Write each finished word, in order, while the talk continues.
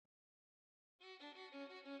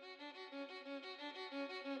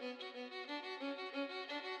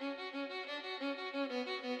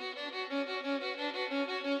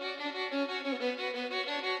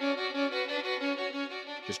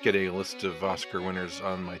Just getting a list of Oscar winners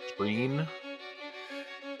on my screen.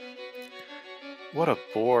 What a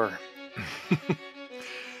bore.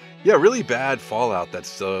 Yeah, really bad Fallout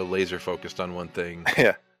that's laser focused on one thing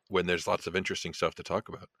Yeah. when there's lots of interesting stuff to talk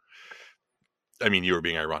about. I mean, you were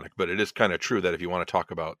being ironic, but it is kind of true that if you want to talk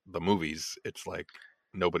about the movies, it's like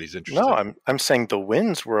nobody's interested. No, I'm saying the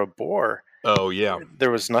wins were a bore. Oh, yeah.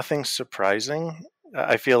 There was nothing surprising.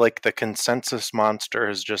 I feel like the consensus monster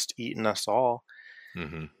has just eaten us all.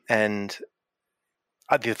 Mm-hmm. And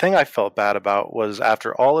the thing I felt bad about was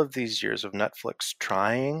after all of these years of Netflix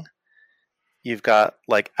trying, you've got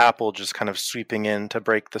like Apple just kind of sweeping in to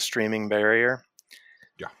break the streaming barrier.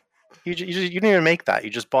 Yeah. You didn't even make that. You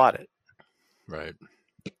just bought it. Right.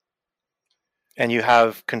 And you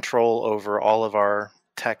have control over all of our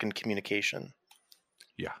tech and communication.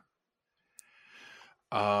 Yeah.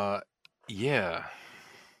 Yeah.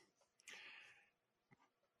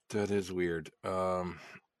 That is weird. Boy,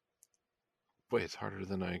 it's harder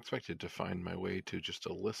than I expected to find my way to just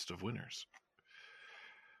a list of winners.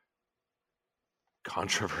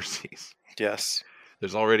 Controversies. Yes.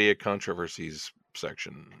 There's already a controversies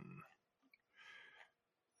section.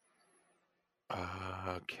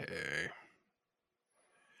 Okay.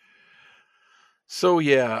 So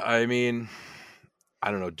yeah, I mean,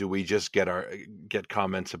 I don't know. Do we just get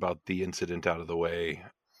comments about the incident out of the way?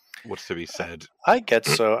 What's to be said? I get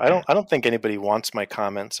so. I don't think anybody wants my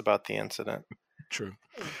comments about the incident. True.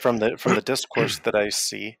 From the discourse that I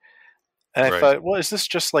see. And I Right. thought, well, is this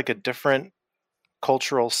just like a different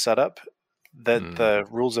cultural setup that the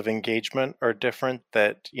rules of engagement are different,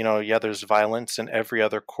 that, yeah, there's violence in every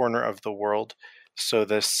other corner of the world. So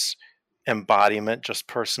this embodiment, just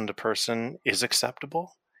person to person, is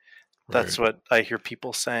acceptable. That's Right. what I hear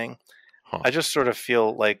people saying. Huh. I just sort of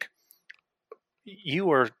feel like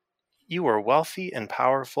you are wealthy and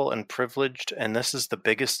powerful and privileged, and this is the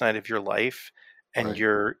biggest night of your life, and Right.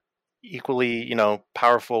 your equally,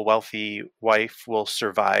 powerful, wealthy wife will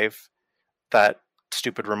survive that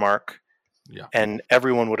stupid remark. Yeah. And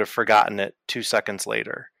everyone would have forgotten it 2 seconds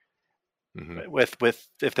later. Mm-hmm. With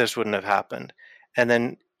if this wouldn't have happened. And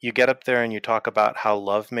then you get up there and you talk about how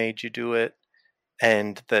love made you do it,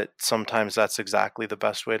 and that sometimes that's exactly the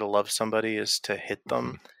best way to love somebody is to hit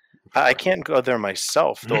them. I can't go there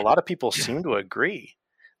myself, though a lot of people seem to agree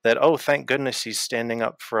that, oh, thank goodness he's standing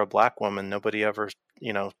up for a black woman. Nobody ever,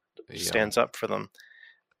 stands up for them.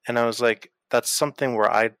 And I was like, that's something where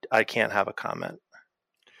I can't have a comment.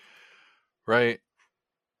 Right.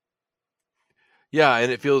 Yeah,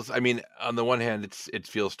 and it feels, I mean, on the one hand, it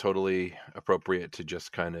feels totally appropriate to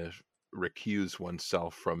just kind of recuse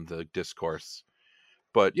oneself from the discourse.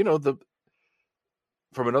 But,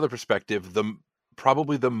 from another perspective,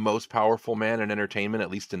 probably the most powerful man in entertainment,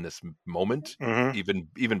 at least in this moment,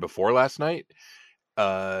 even before last night,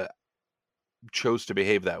 chose to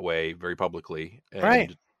behave that way very publicly, and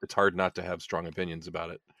Right. It's hard not to have strong opinions about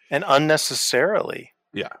it. And unnecessarily.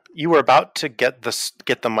 Yeah. You were about to get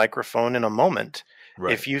the microphone in a moment.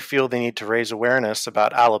 Right. If you feel the need to raise awareness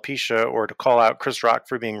about alopecia or to call out Chris Rock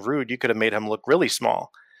for being rude, you could have made him look really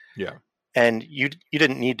small. Yeah. And you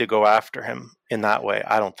didn't need to go after him in that way,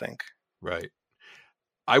 I don't think. Right.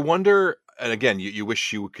 I wonder, and again, you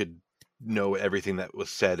wish you could know everything that was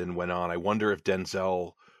said and went on. I wonder if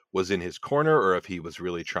Denzel was in his corner or if he was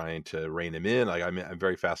really trying to rein him in. Like, I'm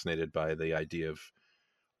very fascinated by the idea of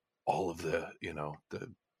all of the,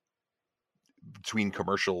 the between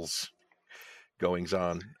commercials goings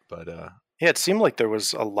on. But yeah, it seemed like there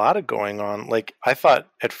was a lot of going on. Like, I thought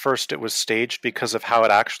at first it was staged because of how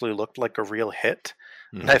it actually looked like a real hit.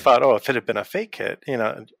 And I thought, oh, if it had been a fake hit,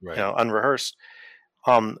 unrehearsed.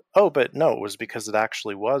 But no, it was because it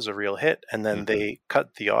actually was a real hit. And then they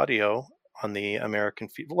cut the audio on the American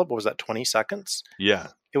feed. What was that, 20 seconds? Yeah.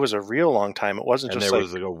 It was a real long time. It wasn't just there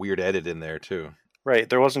was like a weird edit in there too. Right.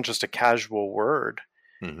 There wasn't just a casual word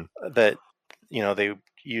that, they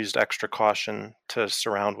used extra caution to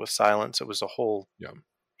surround with silence. It was a whole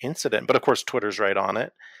incident. But of course, Twitter's right on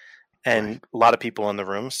it. And a lot of people in the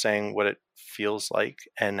room saying what it feels like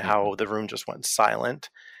and how the room just went silent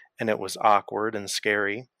and it was awkward and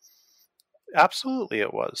scary. Absolutely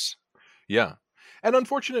it was. Yeah. And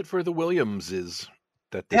unfortunate for the Williamses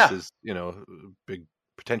that this is,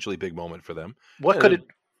 potentially big moment for them. What could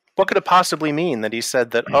it possibly mean that he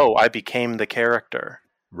said that, oh, I became the character?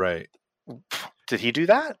 Right. Did he do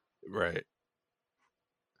that? Right.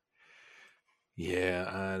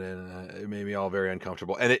 Yeah, it made me all very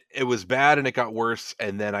uncomfortable, and it was bad, and it got worse.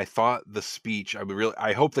 And then I thought the speech,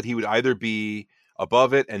 I hope that he would either be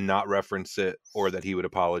above it and not reference it, or that he would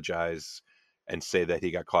apologize and say that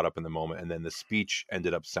he got caught up in the moment. And then the speech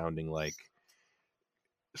ended up sounding like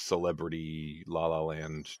celebrity La La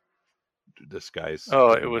Land disguise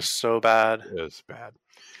Oh, it thing. was so bad. It was bad.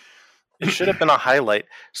 It should have been a highlight.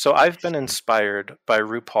 So I've been inspired by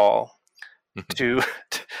RuPaul to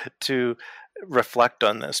to reflect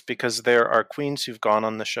on this, because there are queens who've gone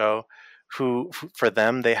on the show who, for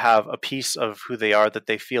them, they have a piece of who they are that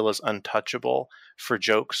they feel is untouchable for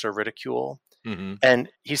jokes or ridicule. Hmm. And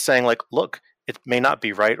he's saying, like, look, it may not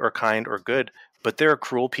be right or kind or good, but there are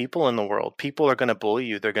cruel people in the world. People are going to bully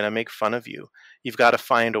you. They're going to make fun of you. You've got to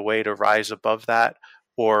find a way to rise above that,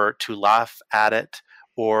 or to laugh at it,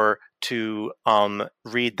 or to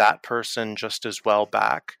read that person just as well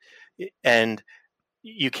back. And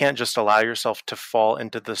you can't just allow yourself to fall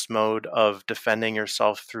into this mode of defending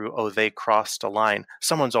yourself through, oh, they crossed a line.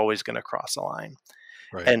 Someone's always going to cross a line.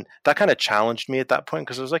 Right. And that kind of challenged me at that point,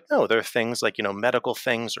 because I was like, no, there are things like, medical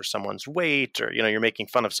things, or someone's weight, or, you're making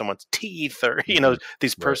fun of someone's teeth, or,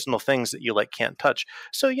 these personal things that you can't touch.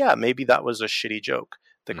 So yeah, maybe that was a shitty joke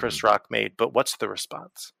that Chris Rock made, but what's the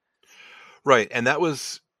response? Right. And that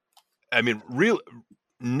was, I mean,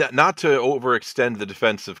 not to overextend the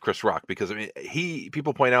defense of Chris Rock, because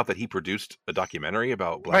people point out that he produced a documentary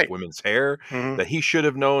about black women's hair, that he should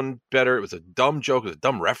have known better. It was a dumb joke. It was a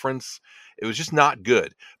dumb reference. It was just not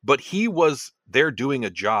good. But he was there doing a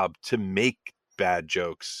job to make bad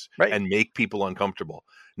jokes and make people uncomfortable.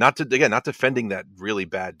 Not defending that really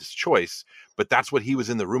bad choice, but that's what he was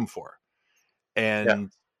in the room for.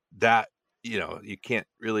 And that, you can't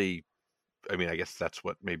really, I mean, I guess that's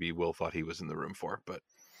what maybe Will thought he was in the room for, but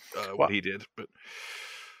what he did. But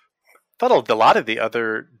I thought a lot of the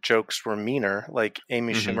other jokes were meaner. Like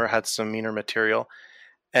Amy Schumer had some meaner material,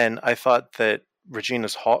 and I thought that Regina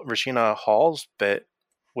Hall's bit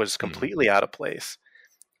was completely out of place.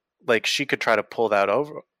 Like, she could try to pull that off,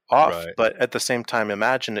 but at the same time,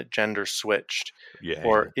 imagine it gender switched,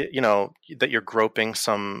 or that you're groping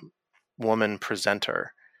some woman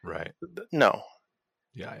presenter. Right. No.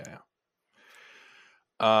 Yeah.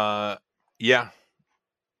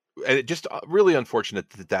 And it just really unfortunate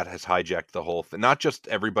that has hijacked the whole thing. Not just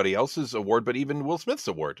everybody else's award, but even Will Smith's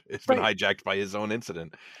award. It's been hijacked by his own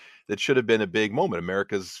incident. That should have been a big moment.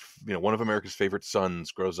 One of America's favorite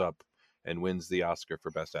sons grows up and wins the Oscar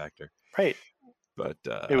for Best Actor. Right. But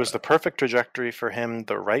it was the perfect trajectory for him,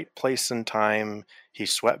 the right place and time. He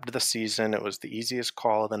swept the season. It was the easiest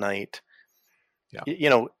call of the night.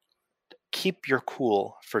 Yeah. Keep your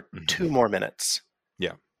cool for 2 more minutes.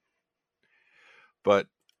 Yeah. But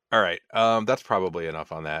all right, that's probably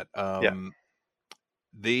enough on that.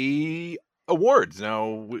 The awards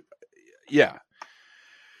now.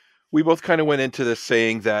 We both kind of went into this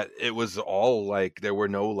saying that it was all there were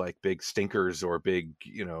no big stinkers or big,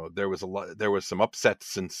 there was some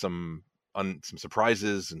upsets and some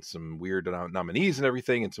surprises and some weird nominees and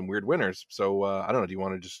everything and some weird winners. So I don't know. Do you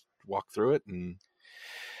want to just walk through it? And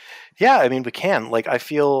yeah, I mean, we can. I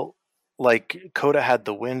feel like Coda had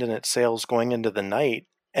the wind in its sails going into the night,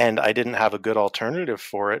 and I didn't have a good alternative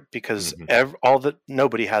for it, because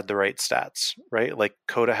nobody had the right stats, right? Like,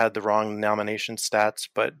 Coda had the wrong nomination stats,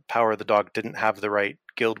 but Power of the Dog didn't have the right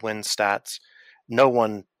guild win stats. No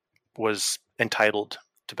one was entitled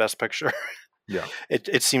to Best Picture. Yeah.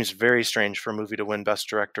 It seems very strange for a movie to win Best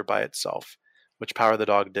Director by itself, which Power of the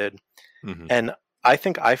Dog did. And I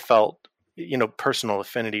think I felt, personal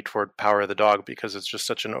affinity toward Power of the Dog, because it's just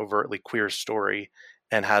such an overtly queer story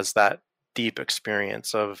and has that deep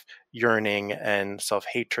experience of yearning and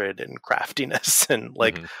self-hatred and craftiness and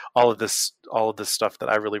all of this stuff that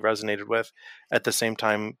I really resonated with. At the same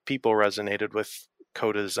time, people resonated with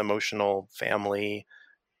Coda's emotional family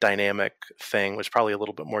dynamic thing, was probably a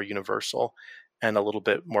little bit more universal and a little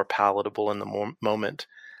bit more palatable in the moment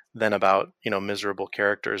than about miserable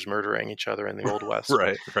characters murdering each other in the Old West.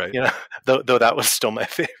 Right. Though that was still my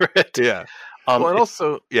favorite. Yeah. Well, and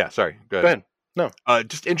also, sorry. Go ahead. No.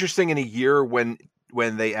 Just interesting in a year when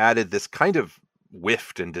they added this kind of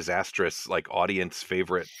whiffed and disastrous audience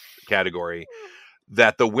favorite category,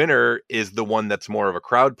 that the winner is the one that's more of a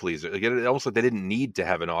crowd pleaser. It almost they didn't need to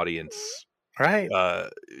have an audience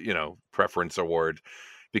preference award,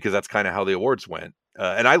 because that's kind of how the awards went.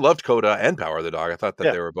 And I loved Coda and Power of the Dog. I thought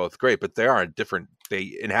that they were both great, but they are different.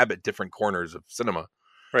 They inhabit different corners of cinema.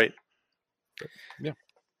 Right. But,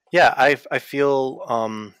 yeah. I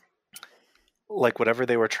feel like whatever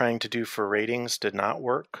they were trying to do for ratings did not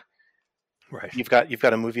work. Right. You've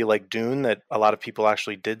got a movie like Dune that a lot of people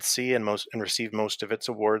actually did see and received most of its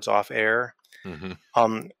awards off air.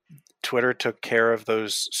 Twitter took care of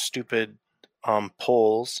those stupid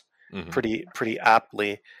polls pretty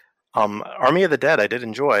aptly. Army of the Dead I did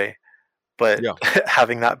enjoy, but Yeah.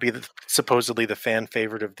 having that be supposedly the fan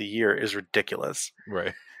favorite of the year is ridiculous.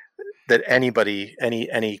 Right. That anybody,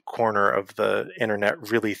 any corner of the internet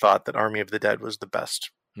really thought that Army of the Dead was the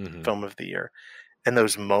best Hmm. film of the year. And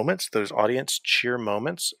those moments, those audience cheer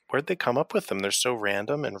moments, where'd they come up with them? They're so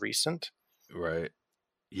random and recent. Right.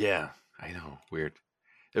 Yeah. I know. Weird.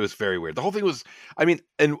 It was very weird. The whole thing was, I mean,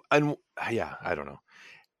 and yeah, I don't know.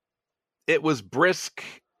 It was brisk.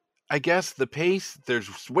 I guess the pace,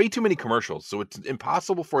 there's way too many commercials, so it's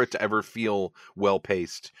impossible for it to ever feel well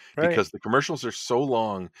paced Right. because the commercials are so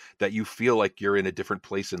long that you feel like you're in a different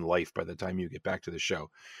place in life by the time you get back to the show.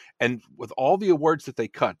 And with all the awards that they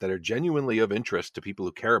cut that are genuinely of interest to people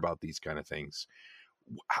who care about these kind of things,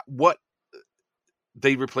 what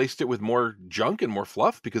they replaced it with more junk and more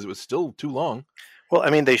fluff because it was still too long. Well, I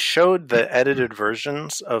mean, they showed the edited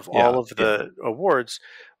versions of Yeah, all of yeah. the awards,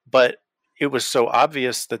 but it was so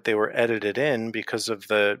obvious that they were edited in because of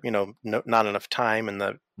the, not enough time, and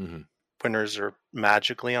the Mhm. winners are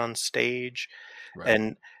magically on stage,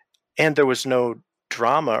 Right. and there was no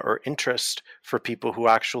drama or interest for people who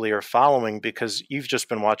actually are following, because you've just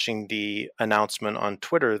been watching the announcement on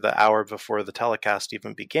Twitter the hour before the telecast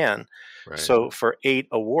even began. Right. So for 8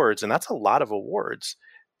 awards, and that's a lot of awards,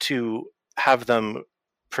 to have them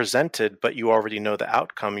presented, but you already know the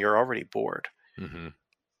outcome, you're already bored. Mhm.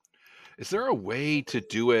 Is there a way to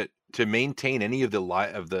do it to maintain any of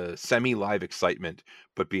the semi-live excitement,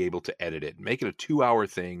 but be able to edit it? Make it a 2-hour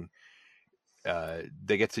thing.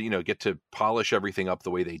 They get to polish everything up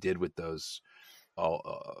the way they did with those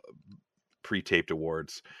all pre-taped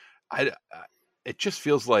awards. I it just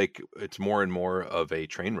feels like it's more and more of a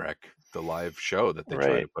train wreck, the live show that they try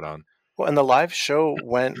to Right. put on. Well, and the live show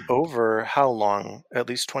went over how long? At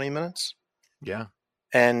least 20 minutes? Yeah.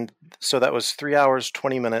 And so that was 3 hours,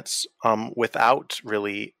 20 minutes, without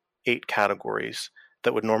really 8 categories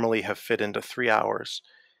that would normally have fit into 3 hours.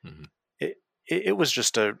 Mhm. It was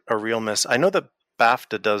just a real miss. I know that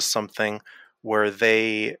BAFTA does something where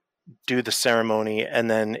they do the ceremony and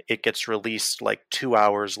then it gets released like 2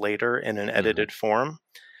 hours later in an Mhm. edited form.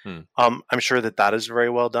 Mhm. I'm sure that that is very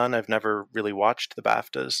well done. I've never really watched the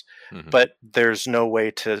BAFTAs, Mhm. but there's no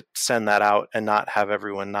way to send that out and not have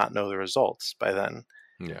everyone not know the results by then,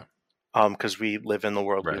 Yeah. because we live in the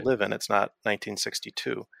world we Right. live in. It's not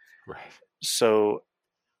 1962. Right. So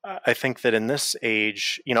I think that in this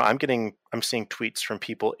age, I'm seeing tweets from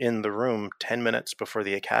people in the room 10 minutes before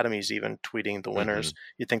the Academy's even tweeting the winners. Mhm.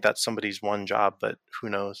 You'd think that's somebody's one job, but who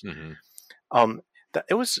knows? Mhm. Um, that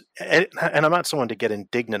it was, and I'm not someone to get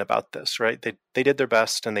indignant about this, right? They did their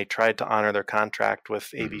best and they tried to honor their contract with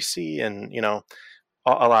Mhm. ABC, and a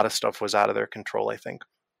lot of stuff was out of their control, I think.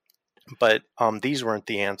 But these weren't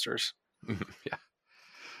the answers. Yeah.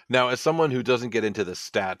 Now, as someone who doesn't get into the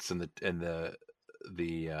stats and the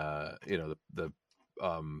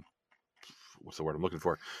what's the word I'm looking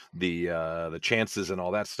for? The chances and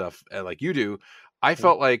all that stuff, like you do, I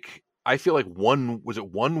feel like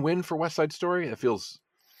one win for West Side Story? It feels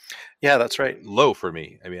Yeah, that's right. low for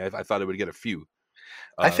me. I mean, I thought it would get a few.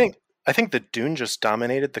 I Uh, think I think that Dune just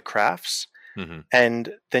dominated the crafts. mhm.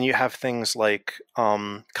 And then you have things like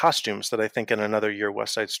costumes that I think in another year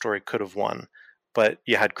West Side Story could have won, but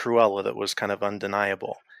you had Cruella that was kind of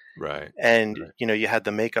undeniable, Right. and Right. you had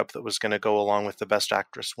the makeup that was going to go along with the Best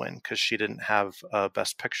Actress win because she didn't have a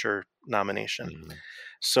Best Picture nomination. Mhm.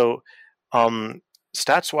 So, um,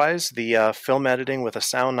 stats wise, the film editing with a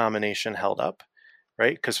sound nomination held up,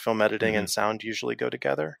 right? Because film editing and Mhm. sound usually go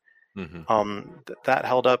together. Mhm. That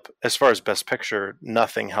held up. As far as Best Picture,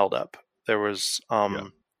 nothing held up. There was Yeah.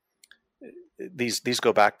 these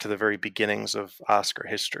go back to the very beginnings of Oscar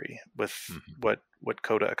history with Mhm. what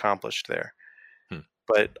Coda accomplished there. Hmm.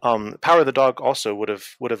 But Power of the Dog also would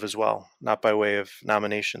have as well, not by way of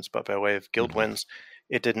nominations, but by way of guild Mhm. wins.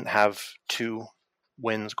 It didn't have 2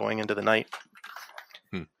 wins going into the night.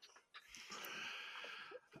 Hmm.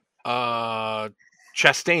 Uh,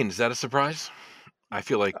 Chastain, is that a surprise? I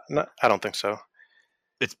feel like No, I don't think so.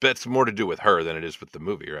 it's more to do with her than it is with the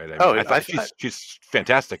movie, right? I mean, Oh, I thought she's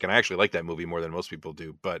fantastic, and I actually like that movie more than most people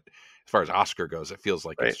do. But as far as Oscar goes, it feels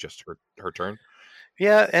like right. it's just her turn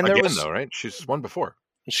Yeah, and there again, was though, right? She's won before.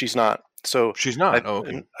 she's not. So She's I not. Oh,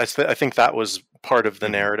 okay. I think that was part of the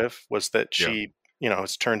Hmm. narrative, was that Yeah. she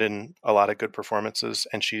has turned in a lot of good performances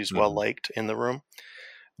and she's well Hmm. liked in the room.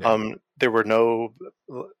 Yeah. There were no,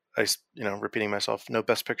 repeating myself, no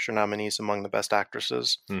Best Picture nominees among the Best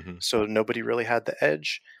Actresses, Hmm. so nobody really had the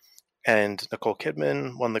edge. And Nicole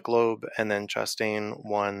Kidman won the Globe, and then Chastain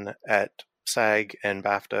won at SAG and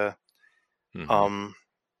BAFTA. Hmm. Um,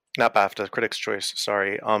 Not BAFTA, Critics' Choice,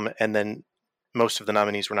 sorry. And then most of the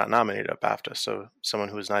nominees were not nominated at BAFTA. So someone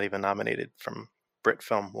who was not even nominated from Brit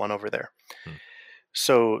Film won over there. Hmm.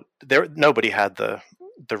 So nobody had the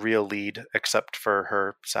real lead except for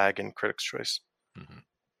her SAG and Critics' Choice. Mm-hmm.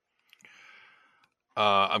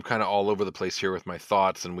 I'm kind of all over the place here with my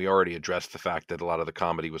thoughts, and we already addressed the fact that a lot of the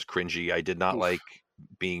comedy was cringy. I did not like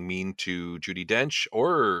being mean to Judi Dench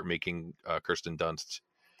or making Kirsten Dunst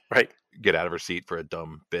get out of her seat for a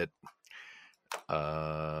dumb bit.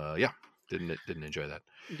 Yeah, didn't enjoy that.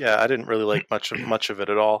 Yeah, I didn't really like much of it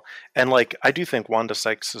at all. And like, I do think Wanda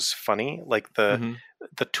Sykes is funny. Like the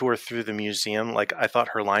tour through the museum, like I thought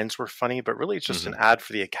her lines were funny, but really it's just an ad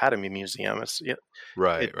for the Academy Museum.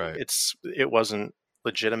 It wasn't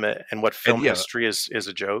legitimate. And what film history is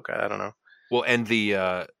a joke? I don't know. Well, and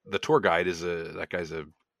the tour guide that guy's a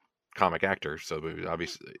comic actor, so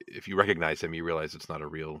obviously if you recognize him, you realize it's not a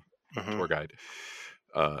real tour guide.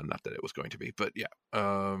 Not that it was going to be, but yeah.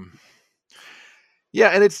 Yeah,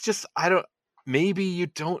 and it's just maybe you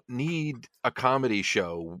don't need a comedy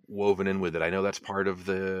show woven in with it. I know that's part of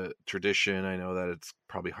the tradition. I know that it's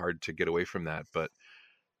probably hard to get away from that, but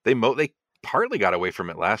they partly got away from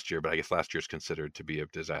it last year, but I guess last year's considered to be a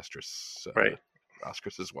disastrous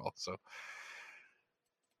Oscars as well. So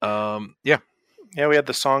yeah, we had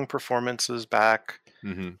the song performances back.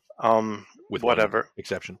 With whatever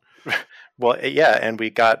exception. Well, yeah, and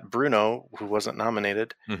we got Bruno, who wasn't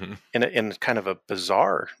nominated, in kind of a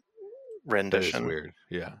bizarre rendition. That is weird,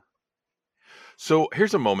 yeah. So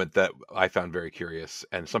here's a moment that I found very curious,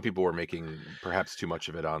 and some people were making perhaps too much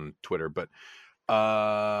of it on Twitter, but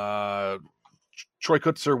Troy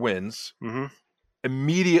Kotsur wins,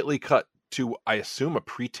 immediately cut to, I assume, a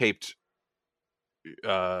pre-taped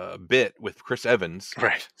bit with Chris Evans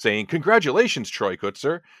saying, "Congratulations, Troy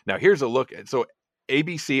Kotsur. Now here's a look." So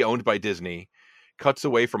ABC, owned by Disney, cuts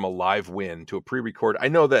away from a live win to a pre-record. I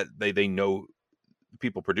know that they know,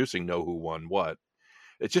 people producing know who won what.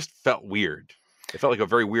 It just felt weird. It felt like a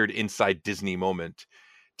very weird inside Disney moment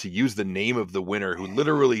to use the name of the winner who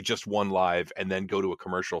literally just won live and then go to a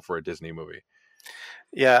commercial for a Disney movie.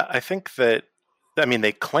 Yeah, I think that,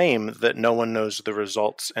 they claim that no one knows the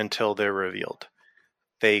results until they're revealed.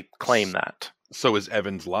 They claim that. So is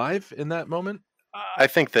Evans live in that moment? I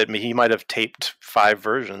think that he might have taped 5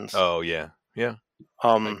 versions. Oh yeah.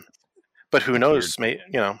 But who knows?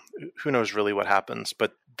 Who knows really what happens?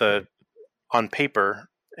 But on paper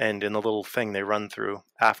and in the little thing they run through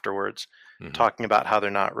afterwards, talking about how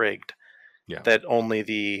they're not rigged, that only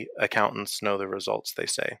the accountants know the results, they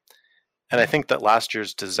say. And I think that last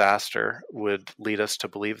year's disaster would lead us to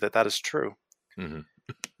believe that is true.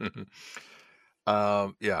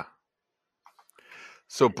 Yeah.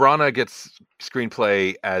 So Branagh gets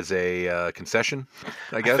screenplay as a concession,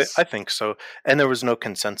 I guess. I think so, and there was no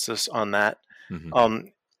consensus on that.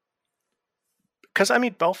 Because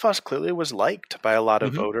Belfast clearly was liked by a lot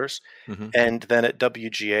of voters, and then at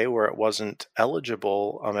WGA, where it wasn't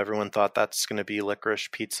eligible, everyone thought that's going to be Licorice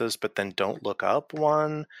Pizzas, but then Don't Look Up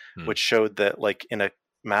won, which showed that, like, in a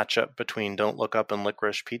matchup between Don't Look Up and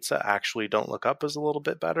Licorice Pizza, actually Don't Look Up is a little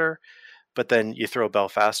bit better. But then you throw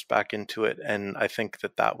Belfast back into it, and I think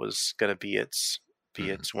that was going to be its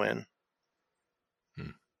win.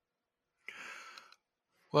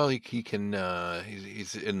 Well, he can.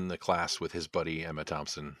 He's in the class with his buddy Emma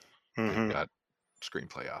Thompson. They've got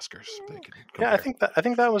screenplay Oscars. They can compare. Yeah, I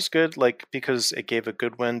think that was good. Like, because it gave a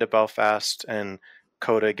good win to Belfast, and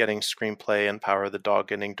Coda getting screenplay, and Power of the Dog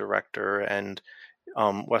getting director, and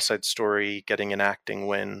West Side Story getting an acting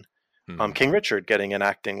win. King Richard getting an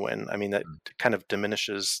acting win. That kind of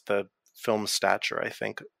diminishes the film's stature, I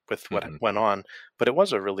think, with what went on. But it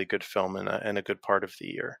was a really good film and a good part of the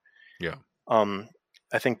year. Yeah.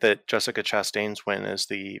 I think that Jessica Chastain's win is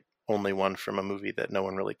the only one from a movie that no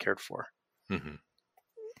one really cared for. And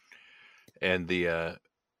and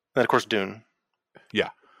of course Dune. Yeah.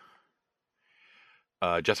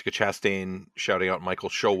 Jessica Chastain shouting out Michael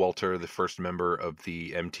Showalter, the first member of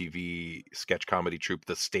the MTV sketch comedy troupe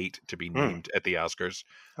The State, to be named at the Oscars.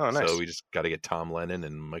 Oh, nice. So we just got to get Tom Lennon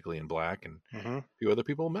and Michael Ian Black and a few other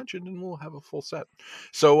people mentioned, and we'll have a full set.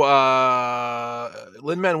 So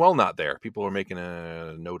Lin-Manuel not there. People are making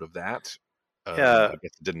a note of that. I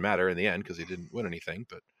guess it didn't matter in the end because he didn't win anything.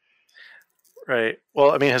 But right.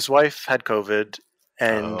 Well, his wife had COVID,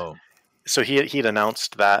 and so he'd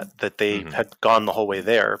announced that they had gone the whole way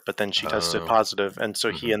there, but then she tested positive, and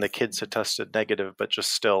so he and the kids had tested negative, but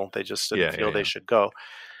they just didn't feel they should go.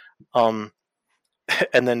 And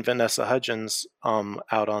then Vanessa Hudgens,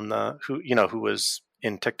 out on who was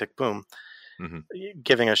in Tick Tick Boom, Mhm.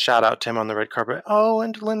 giving a shout out to him on the red carpet. Oh,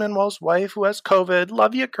 and Lin-Manuel's wife who has COVID.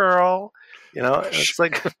 Love you, girl. You know, it's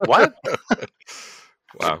like, what?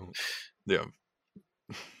 Wow. Yeah.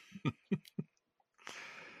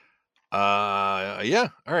 Yeah.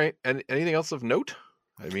 All right. And anything else of note?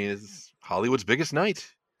 I mean, it's Hollywood's biggest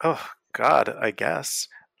night. Oh, God, I guess.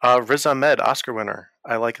 Riz Ahmed, Oscar winner.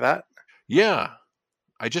 I like that. Yeah.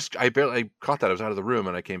 I caught that. I was out of the room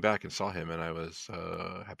and I came back and saw him and I was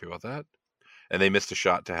happy about that. And they missed a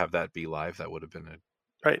shot to have that be live. That would have been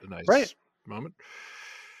Right, a nice right. moment.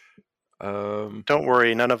 Don't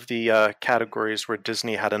worry, none of the categories where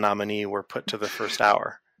Disney had a nominee were put to the first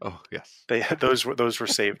hour. Oh yes, Those were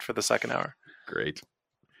saved for the second hour. Great.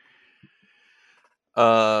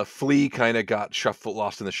 Flea kind of got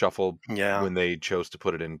lost in the shuffle when they chose to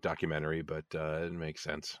put it in documentary, but it makes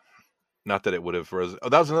sense. Not that it would have. That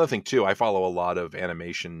was another thing too. I follow a lot of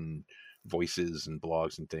animation voices and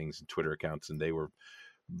blogs and things and Twitter accounts, and they were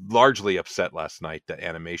largely upset last night that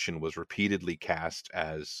animation was repeatedly cast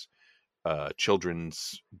as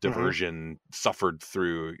children's diversion suffered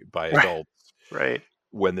through by adults. Right.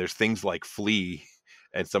 When there's things like Flea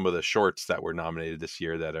and some of the shorts that were nominated this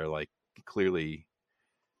year that are like clearly,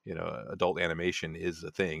 adult animation is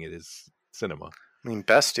a thing. It is cinema. I mean,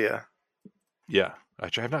 Bestia. Yeah,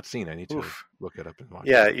 which I have not seen. I need to look it up and watch.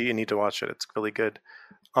 Yeah, you need to watch it. It's really good.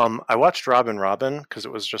 I watched Robin because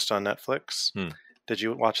it was just on Netflix. Did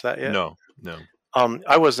you watch that yet? No.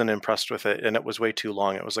 I wasn't impressed with it, and it was way too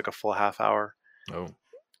long. It was like a full half hour. Oh.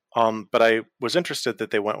 But I was interested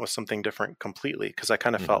that they went with something different completely, because I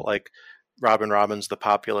kind of felt like Robin's the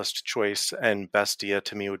populist choice, and Bestia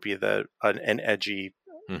to me would be an edgy,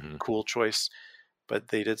 cool choice. But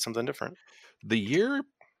they did something different. The year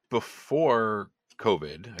before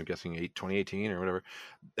COVID, I'm guessing 2018 or whatever,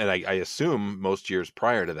 and I assume most years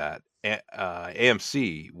prior to that,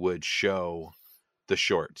 AMC would show the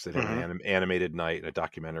shorts. They'd have an animated night and a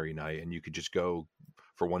documentary night, and you could just go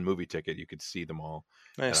for one movie ticket. You could see them all.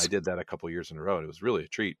 Nice. And I did that a couple years in a row. It was really a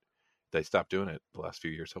treat. They stopped doing it the last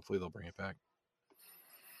few years. Hopefully they'll bring it back.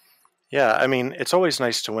 Yeah, I mean, it's always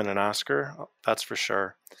nice to win an Oscar, that's for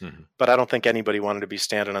sure. But I don't think anybody wanted to be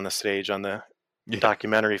standing on the stage on the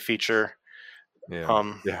documentary feature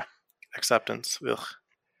acceptance. Ugh.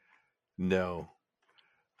 No.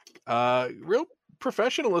 Real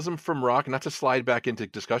professionalism from Rock, not to slide back into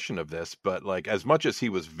discussion of this, but like as much as he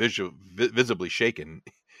was visibly shaken,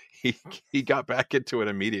 he got back into it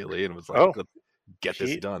immediately and was like, let's get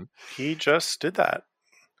this done. He just did that.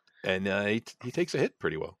 And he takes a hit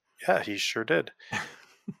pretty well. Yeah, he sure did.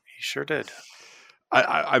 He sure did.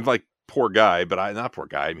 I'm like, poor guy, but not poor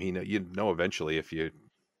guy. I mean, eventually if you,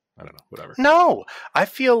 I don't know, whatever. No, I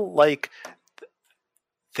feel like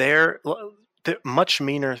they're much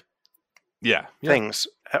meaner things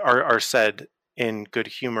are said in good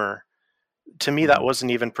humor. To me, that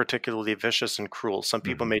wasn't even particularly vicious and cruel. Some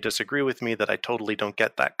people may disagree with me that I totally don't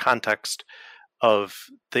get that context of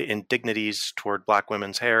the indignities toward Black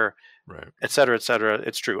women's hair, et cetera, et cetera.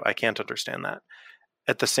 It's true. I can't understand that.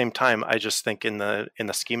 At the same time, I just think in the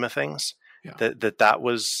scheme of things, that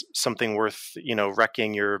was something worth,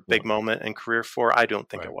 wrecking your big moment and career for. I don't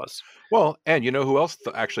think it was. Well, and you know who else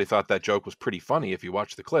actually thought that joke was pretty funny if you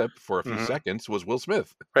watch the clip for a few seconds was Will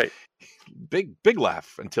Smith. Right. Big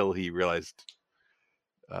laugh until he realized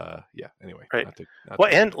anyway. Right.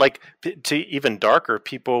 And like to even darker,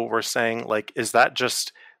 people were saying like, is that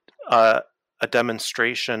just a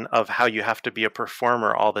demonstration of how you have to be a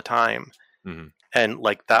performer all the time? And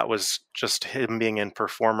like that was just him being in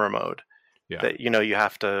performer mode. That you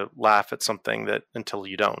have to laugh at something that until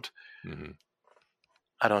you don't.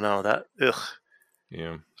 I don't know that.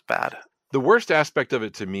 It's bad. The worst aspect of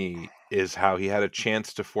it to me is how he had a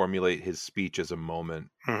chance to formulate his speech as a moment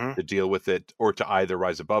to deal with it, or to either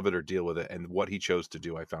rise above it or deal with it. And what he chose to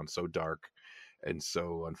do, I found so dark and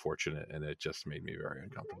so unfortunate, and it just made me very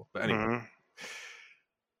uncomfortable. But anyway,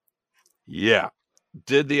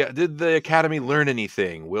 Did the Academy learn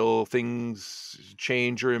anything? Will things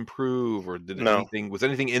change or improve, or was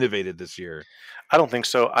anything innovated this year? I don't think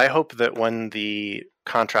so. I hope that when the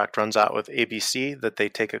contract runs out with ABC, that they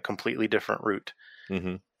take a completely different route,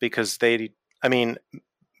 because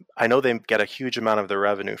I know they get a huge amount of their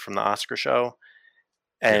revenue from the Oscar show,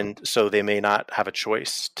 and so they may not have a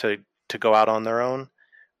choice to go out on their own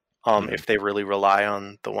if they really rely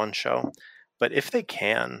on the one show. But if they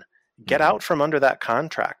can get out from under that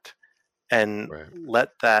contract and let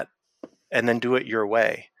that, and then do it your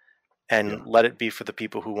way, and let it be for the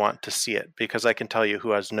people who want to see it. Because I can tell you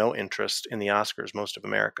who has no interest in the Oscars, most of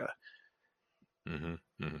America.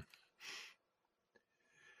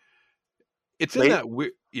 It's in that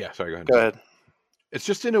weird. Yeah, sorry, go ahead. Go ahead. it's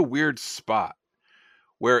just in a weird spot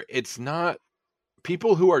where it's not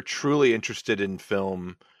people who are truly interested in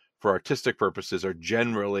film for artistic purposes are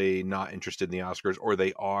generally not interested in the Oscars, or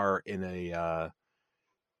they are in an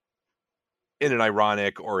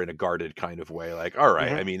ironic or in a guarded kind of way. Like, all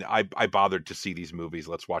right, Hmm. I mean, I bothered to see these movies.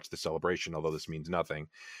 Let's watch the celebration, although this means nothing.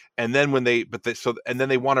 And then when they, but they, so, and then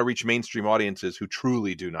they want to reach mainstream audiences who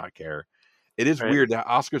truly do not care. It is Right. weird that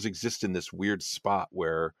Oscars exist in this weird spot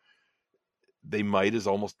where they might as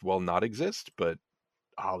almost well not exist, but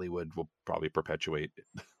Hollywood will probably perpetuate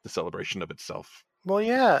the celebration of itself Well,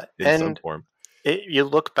 yeah, in some and form. you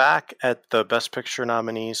look back at the Best Picture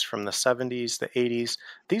nominees from the 70s, the 80s,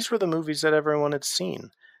 these were the movies that everyone had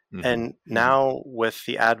seen. Hmm. And Hmm. now, with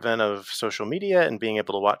the advent of social media and being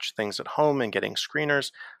able to watch things at home and getting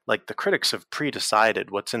screeners, like the critics have pre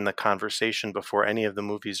decided what's in the conversation before any of the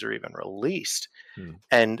movies are even released. Hmm.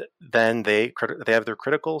 And then they have their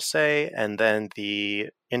critical say, and then the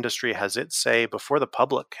industry has its say before the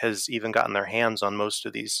public has even gotten their hands on most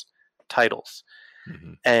of these titles.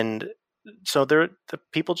 Hmm. And so the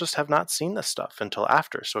people just have not seen this stuff until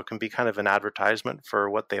after, so it can be kind of an advertisement for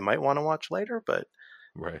what they might want to watch later, but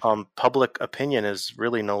Right. public opinion is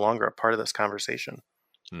really no longer a part of this conversation.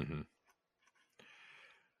 Hmm.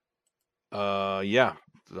 Yeah.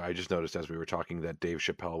 I just noticed as we were talking that Dave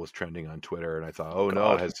Chappelle was trending on Twitter, and I thought, oh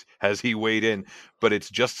no, God. has he weighed in? But it's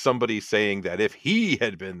just somebody saying that if he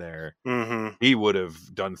had been there, Hmm. he would have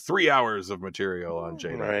done 3 hours of material on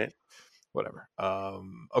Jada. Right. Whatever.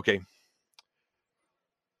 Okay.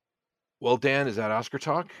 Well, Dan, is that Oscar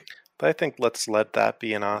talk? But I think let's let that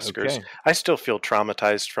be an Oscars. Okay. I still feel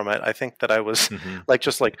traumatized from it. I think that I was Hmm. like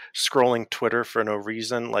just like scrolling Twitter for no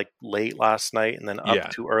reason, like late last night and then up Yeah.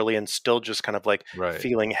 too early and still just kind of like Right.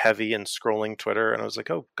 feeling heavy and scrolling Twitter. And I was like,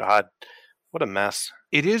 oh God, what a mess.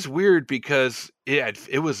 It is weird because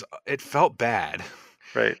it felt bad,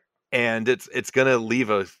 Right. and it's gonna leave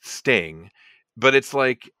a sting, but it's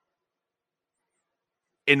like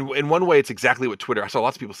in one way, it's exactly what Twitter. I saw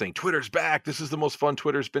lots of people saying Twitter's back. This is the most fun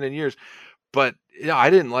Twitter's been in years. But yeah, I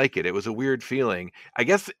didn't like it. It was a weird feeling. I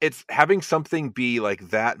guess it's having something be like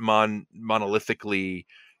that monolithically,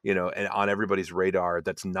 and on everybody's radar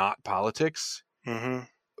that's not politics Hmm.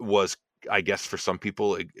 was, I guess, for some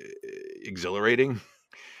people exhilarating.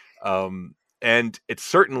 And it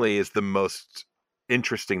certainly is the most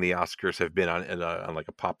interesting the Oscars have been on like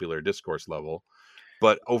a popular discourse level,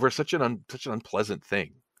 but over such an unpleasant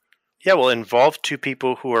thing. Yeah, well, involved two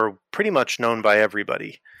people who are pretty much known by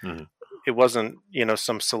everybody. Mhm. It wasn't,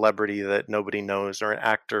 some celebrity that nobody knows or an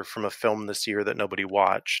actor from a film this year that nobody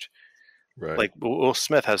watched. Right. Like Will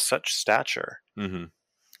Smith has such stature. Hmm.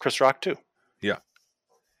 Chris Rock too. Yeah.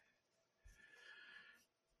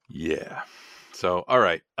 Yeah. So, all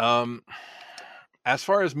right. As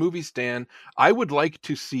far as movies stand, I would like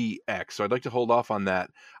to see X, so I'd like to hold off on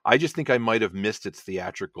that. I just think I might have missed its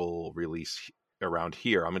theatrical release around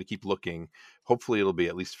here. I'm going to keep looking. Hopefully, it'll be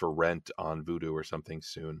at least for rent on Vudu or something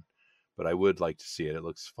soon. But I would like to see it. It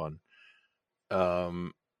looks fun.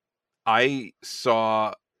 Um, I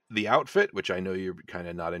saw The Outfit, which I know you're kind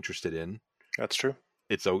of not interested in. That's true.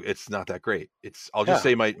 It's not that great. I'll just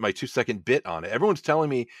Yeah. say my 2 second bit on it. Everyone's telling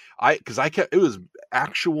me because I kept it was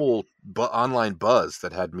actual online buzz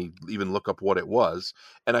that had me even look up what it was,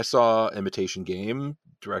 and I saw Imitation Game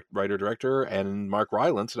writer director and Mark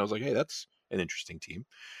Rylance, and I was like, hey, that's an interesting team.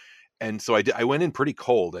 And so I went in pretty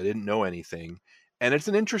cold. I didn't know anything, and it's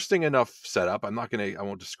an interesting enough setup. I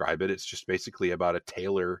won't describe it. It's just basically about a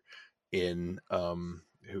tailor in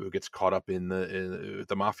who gets caught up in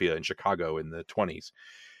the mafia in Chicago in the 20s.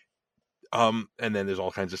 And then there's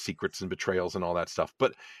all kinds of secrets and betrayals and all that stuff.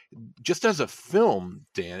 But just as a film,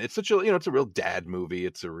 Dan, it's such a it's a real dad movie.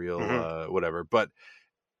 It's a real Hmm. whatever. But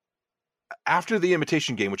after the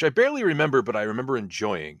Imitation Game, which I barely remember, but I remember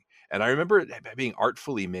enjoying, and I remember it being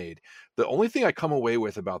artfully made. The only thing I come away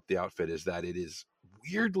with about The Outfit is that it is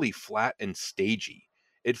weirdly flat and stagey.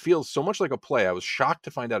 It feels so much like a play. I was shocked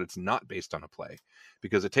to find out it's not based on a play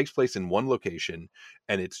because it takes place in one location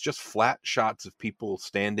and it's just flat shots of people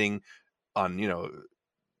standing on,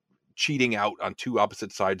 cheating out on two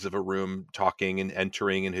opposite sides of a room, talking and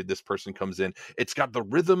entering, and this person comes in. It's got the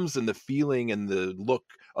rhythms and the feeling and the look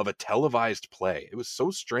of a televised play. It was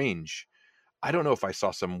so strange. I don't know if I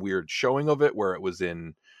saw some weird showing of it where it was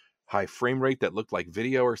in high frame rate that looked like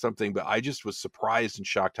video or something, but I just was surprised and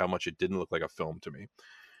shocked how much it didn't look like a film to me.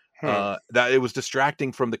 Hmm. That it was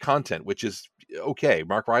distracting from the content, which is okay.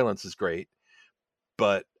 Mark Rylance is great,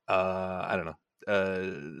 but I don't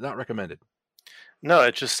know. Not recommended. No,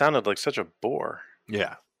 it just sounded like such a bore.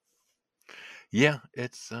 Yeah. Yeah,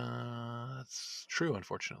 it's true,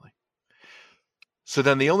 unfortunately. So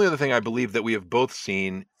then the only other thing I believe that we have both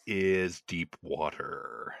seen is Deep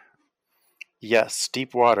Water. Yes,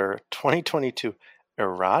 Deep Water, 2022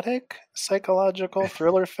 erotic psychological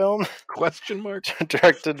thriller film Question mark?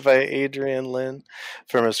 directed by Adrian Lynn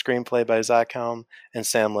from a screenplay by Zach Helm and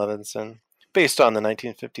Sam Levinson, based on the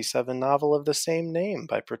 1957 novel of the same name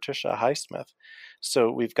by Patricia Highsmith.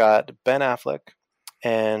 So we've got Ben Affleck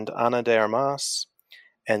and Ana de Armas,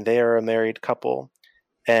 and they are a married couple,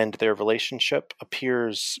 and their relationship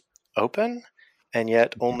appears open, and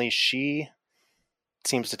yet only she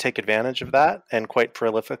seems to take advantage of that, and quite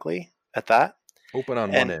prolifically at that. Open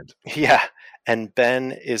on one And end. yeah, and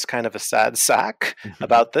Ben is kind of a sad sack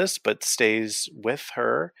about this, but stays with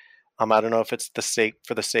her. I don't know if it's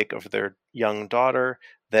for the sake of their young daughter,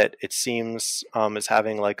 that it seems is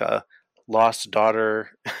having like a lost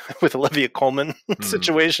daughter with Olivia Colman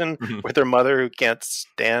situation Mhm. with her mother who can't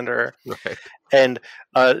stand her, Right. and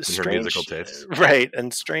And her strange, musical tastes. right,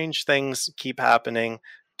 and strange things keep happening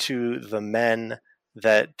to the men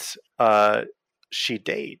that she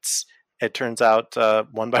dates. It turns out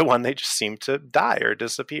one by one they just seem to die or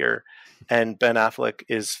disappear, and Ben Affleck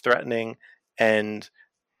is threatening and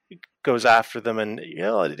goes after them. And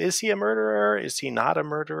is he a murderer? Is he not a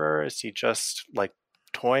murderer? Is he just like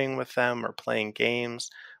toying with them or playing games?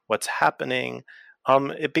 What's happening?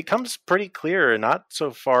 It becomes pretty clear, not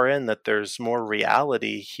so far in, that there's more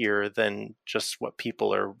reality here than just what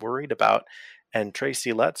people are worried about. And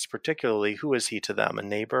Tracy Letts, particularly, who is he to them? A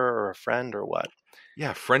neighbor or a friend or what?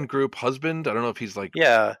 Yeah, friend group, husband. I don't know if he's like,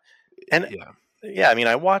 Yeah. And yeah. yeah, I mean,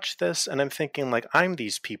 I watch this and I'm thinking, like, I'm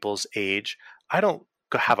these people's age. I don't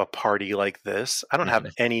have a party like this. I don't have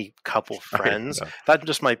any couple Right. friends. No. That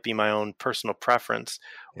just might be my own personal preference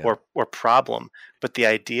Yeah. or problem. But the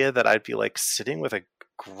idea that I'd be like sitting with a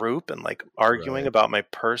group and like arguing Right. about my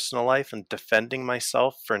personal life and defending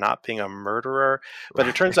myself for not being a murderer. But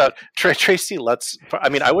it turns Right. out Tracy Letts, I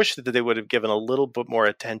mean, I wish that they would have given a little bit more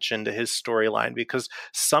attention to his storyline, because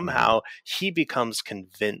somehow he becomes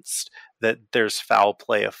convinced that there's foul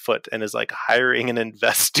play afoot and is like hiring an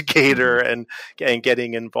investigator and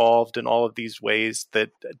getting involved in all of these ways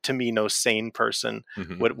that, to me, no sane person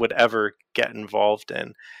would ever get involved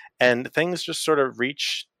in. And things just sort of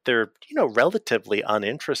reach their, relatively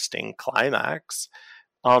uninteresting climax.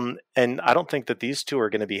 And I don't think that these two are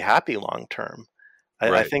going to be happy long term. I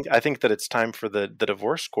Right. think that it's time for the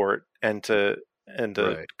divorce court and to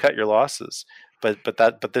Right. cut your losses. But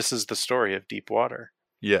this is the story of Deep Water.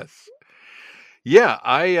 Yes. Yeah,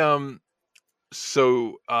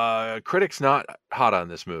 so critics not hot on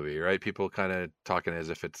this movie, right? People kind of talking as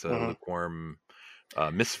if it's a Mm-hmm. lukewarm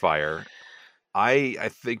misfire. I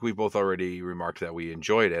think we both already remarked that we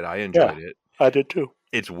enjoyed it. I Yeah, enjoyed it. I did too.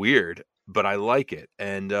 It's weird, but I like it.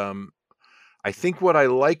 And I think what I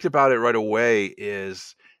liked about it right away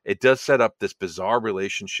is it does set up this bizarre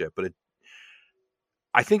relationship, but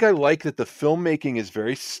I think I like that the filmmaking is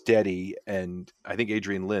very steady, and I think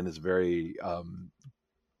Adrian Lynn is very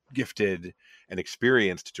gifted and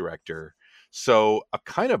experienced director. So a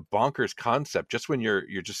kind of bonkers concept, just when you're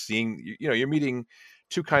just seeing, you're meeting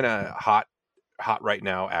two kind of hot right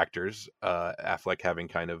now actors, Affleck having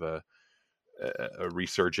kind of a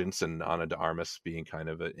resurgence, and Ana de Armas being kind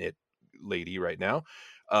of a it lady right now.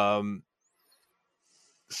 Um,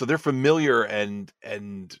 so they're familiar and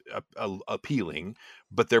appealing,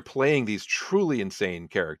 but they're playing these truly insane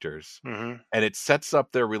characters, Mm-hmm. and it sets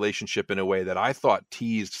up their relationship in a way that I thought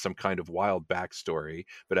teased some kind of wild backstory.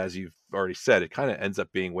 But as you've already said, it kind of ends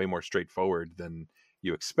up being way more straightforward than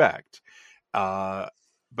you expect. Uh,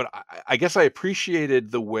 but I guess I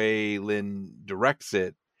appreciated the way Lynn directs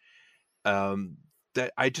it. Um,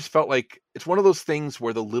 that I just felt like it's one of those things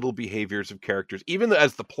where the little behaviors of characters, even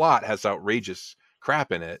as the plot has outrageous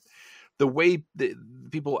crap in it, the way the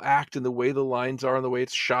people act and the way the lines are and the way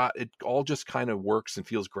it's shot, it all just kind of works and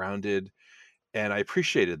feels grounded. And I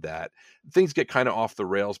appreciated that. Things get kind of off the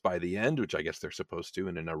rails by the end, which I guess they're supposed to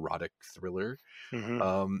in an erotic thriller.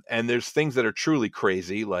 Mm-hmm. And there's things that are truly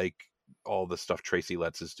crazy, like all the stuff Tracy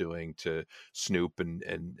Letts is doing to Snoop, and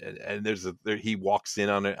he walks in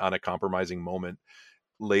on a compromising moment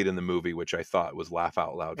late in the movie, which I thought was laugh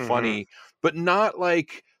out loud Mm-hmm. funny, but not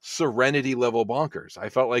like Serenity level bonkers. I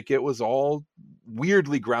felt like it was all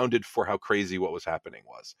weirdly grounded for how crazy what was happening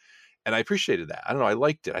was. And I appreciated that. I don't know. I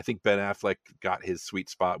liked it. I think Ben Affleck got his sweet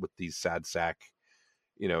spot with these sad sack,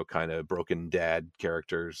 kind of broken dad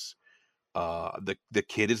characters. The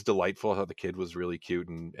kid is delightful. I thought the kid was really cute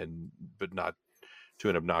and but not to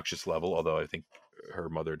an obnoxious level, although I think her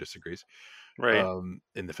mother disagrees Right.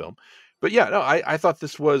 in the film. But yeah, no, I thought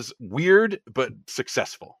this was weird but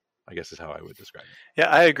successful. I guess is how I would describe Yeah,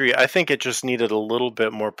 I agree. I think it just needed a little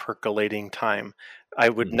bit more percolating time. I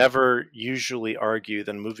it. would Hmm. never usually argue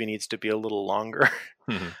that a movie needs to be a little longer,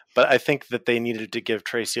 Hmm. but I think that they needed to give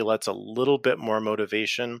Tracy Letts a little bit more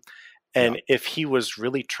motivation. Yeah. And if he was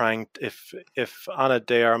really trying, if Ana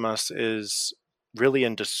de Armas is really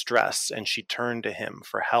in distress and she turned to him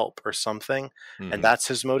for help or something, and Hmm. that's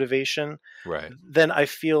his motivation, Right. then I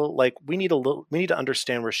feel like we need to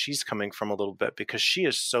understand where she's coming from a little bit, because she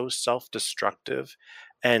is so self-destructive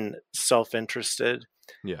and self-interested.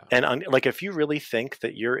 Yeah. And like, if you really think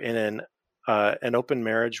that you're in an open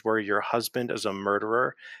marriage where your husband is a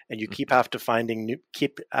murderer, and you Mhm. have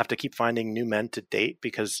to keep finding new men to date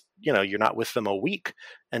because you're not with them a week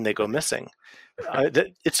and they go Right. missing,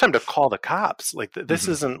 it's time to call the cops. Like, this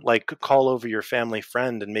Hmm. isn't like call over your family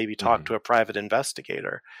friend and maybe talk Hmm. to a private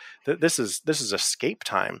investigator. This is escape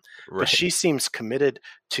time. But Right. she seems committed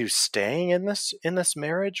to staying in this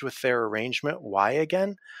marriage with their arrangement. Why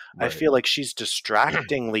again? I Right. feel like she's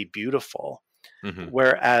distractingly beautiful, Hmm.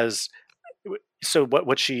 whereas so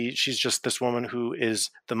what she's just this woman who is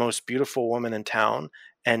the most beautiful woman in town.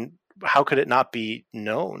 And how could it not be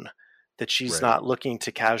known that she's Right. not looking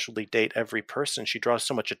to casually date every person? She draws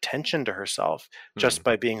so much attention to herself just Hmm.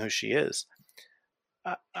 by being who she is.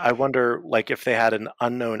 I wonder, like, if they had an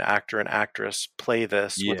unknown actor and actress play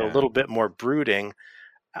this with a Yeah. little bit more brooding,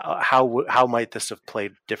 how might this have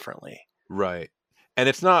played differently? Right. And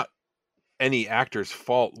it's not any actor's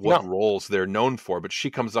fault what No. roles they're known for, but she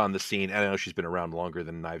comes on the scene. And I know she's been around longer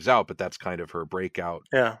than Knives Out, but that's kind of her breakout,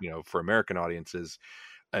 Yeah. for American audiences.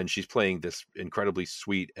 And she's playing this incredibly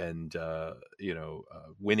sweet and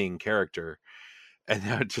winning character. And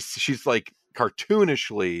now just she's like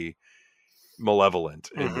cartoonishly malevolent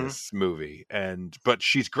in Hmm. this movie, but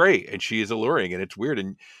she's great and she is alluring, and it's weird.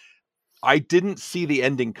 And I didn't see the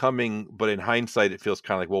ending coming, but in hindsight, it feels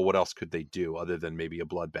kind of like, well, what else could they do other than maybe a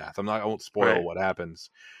bloodbath? I won't spoil Right. what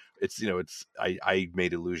happens. I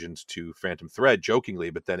made allusions to Phantom Thread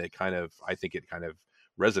jokingly, but then I think it kind of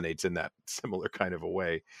resonates in that similar kind of a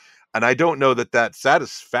way. And I don't know that that's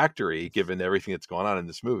satisfactory given everything that's going on in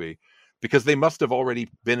this movie, because they must have already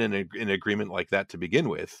been in agreement like that to begin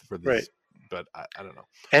with for Right. this. But I don't know.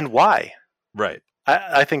 And why? Right.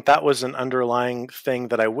 I think that was an underlying thing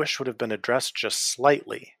that I wish would have been addressed just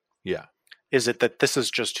slightly. Yeah. Is it that this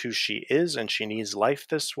is just who she is and she needs life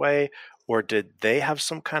this way? Or did they have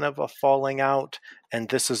some kind of a falling out and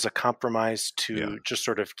this is a compromise Yeah. to just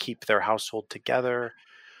sort of keep their household together?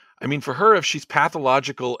 I mean, for her, if she's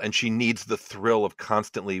pathological and she needs the thrill of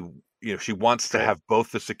constantly, she wants to Right. have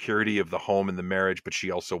both the security of the home and the marriage, but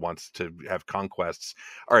she also wants to have conquests.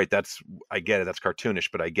 All right, I get it. That's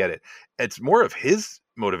cartoonish, but I get it. It's more of his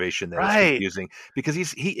motivation that is Right. confusing, because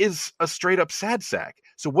he is a straight up sad sack.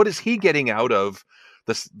 So what is he getting out of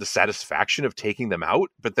the satisfaction of taking them out?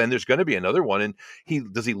 But then there's going to be another one,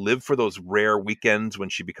 and does he live for those rare weekends when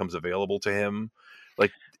she becomes available to him?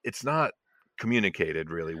 Like, it's not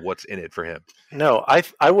communicated really what's in it for him. No,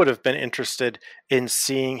 I would have been interested in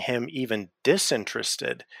seeing him even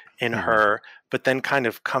disinterested in Mhm. her, but then kind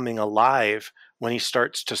of coming alive when he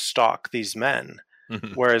starts to stalk these men.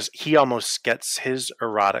 Mhm. Whereas he almost gets his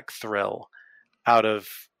erotic thrill out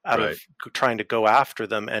of Right. trying to go after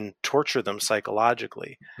them and torture them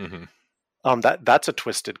psychologically. Mhm. That's a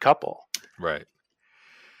twisted couple. Right.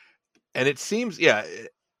 And it seems, yeah,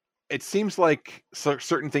 it seems like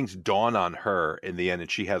certain things dawn on her in the end, and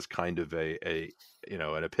she has kind of an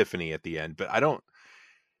epiphany at the end. But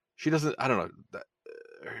she doesn't. I don't know.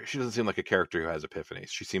 She doesn't seem like a character who has epiphanies.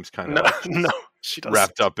 She seems kind of No, like no, she's she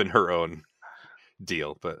wrapped doesn't. up in her own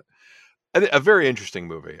deal. But a very interesting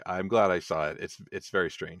movie. I'm glad I saw it. It's very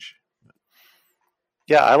strange.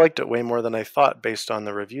 Yeah, I liked it way more than I thought based on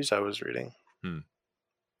the reviews I was reading. Hmm.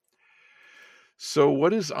 So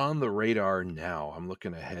what is on the radar now? I'm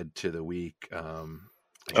looking ahead to the week. I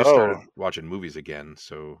just started Oh, watching movies again.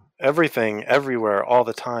 So, everything, everywhere, all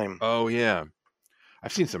the time. oh yeah,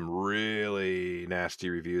 I've seen some really nasty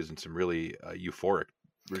reviews and some really euphoric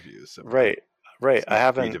reviews. So Right, right. I seems to be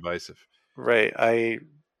haven't. divisive. Right.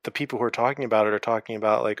 The people who are talking about it are talking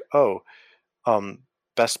about, like, oh,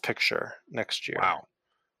 best picture next year. Wow,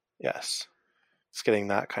 Yes, it's getting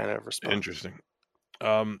that kind of response. interesting.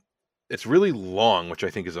 Um, it's really long, which I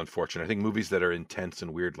think is unfortunate. I think movies that are intense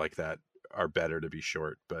and weird like that are better to be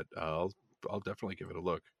short. But I'll definitely give it a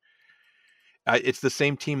look. It's the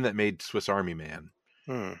same team that made Swiss Army Man,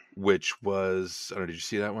 Hmm. which was, I don't know, did you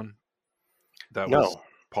see that one? That was No.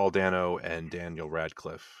 Paul Dano and Daniel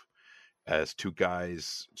Radcliffe as two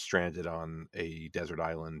guys stranded on a desert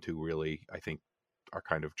island who really, I think, are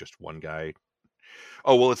kind of just one guy.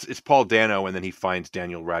 Oh, well, it's Paul Dano, and then he finds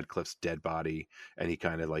Daniel Radcliffe's dead body, and he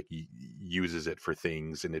kind of like uses it for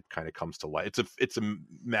things, and it kind of comes to life. It's a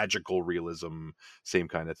magical realism, same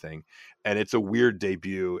kind of thing, and it's a weird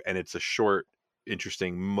debut, and it's a short,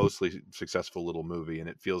 interesting, mostly successful little movie, and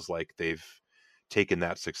it feels like they've taken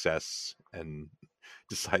that success and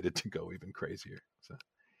decided to go even crazier. So,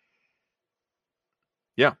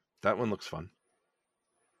 yeah, that one looks fun.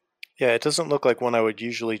 Yeah, it doesn't look like one I would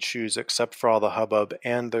usually choose except for all the hubbub,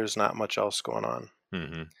 and there's not much else going on.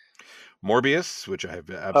 Mm-hmm. Morbius, which I have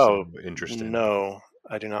Oh, absolute interest in. no,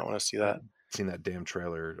 I do not want to see that. I've seen that damn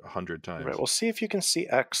trailer 100 times. Right, we'll see if you can see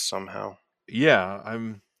X somehow. Yeah,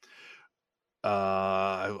 I'm.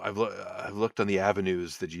 I've looked on the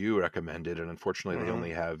avenues that you recommended, and unfortunately, they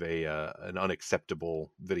only have an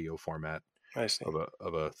unacceptable video format I see. of a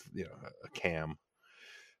a cam.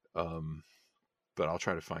 But I'll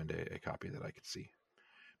try to find a copy that I can see.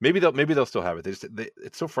 Maybe they'll still have it.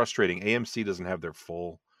 It's so frustrating. AMC doesn't have their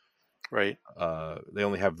full. Right. They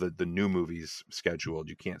only have the new movies scheduled.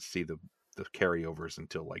 You can't see the carryovers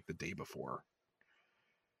until like the day before.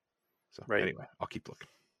 So anyway, I'll keep looking.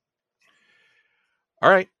 All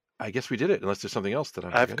right, I guess we did it. Unless there's something else that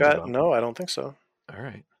I've got about. No, I don't think so. All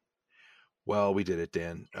right. Well, we did it,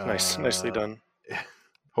 Dan. Nicely done.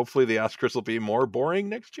 Hopefully, the Oscars will be more boring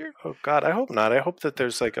next year. Oh God, I hope not. I hope that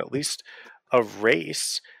there's like at least a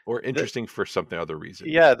race or interesting for something other reason.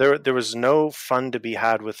 Yeah, there was no fun to be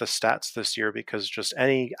had with the stats this year because just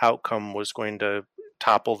any outcome was going to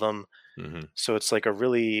topple them. Mm-hmm. So it's like a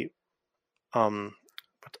really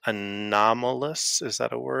anomalous, is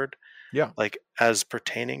that a word? Yeah. Like as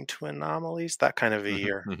pertaining to anomalies, that kind of a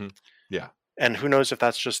year. Mm-hmm. Yeah. And who knows if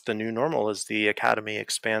that's just the new normal as the Academy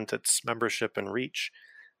expands its membership and reach,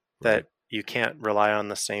 that you can't rely on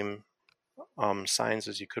the same signs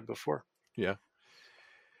as you could before. Yeah.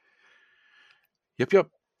 Yep.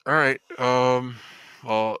 All right.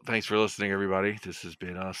 Well, thanks for listening, everybody. This has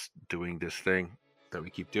been us doing this thing that we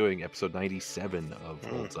keep doing, episode 97 of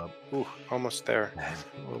Holds Up. Ooh, almost there.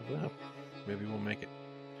 Well, maybe we'll make it.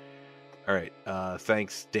 All right.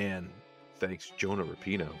 Thanks, Dan. Thanks, Jonah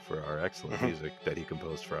Rapino, for our excellent music that he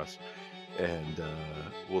composed for us. And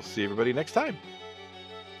we'll see everybody next time.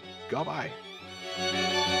 Goodbye.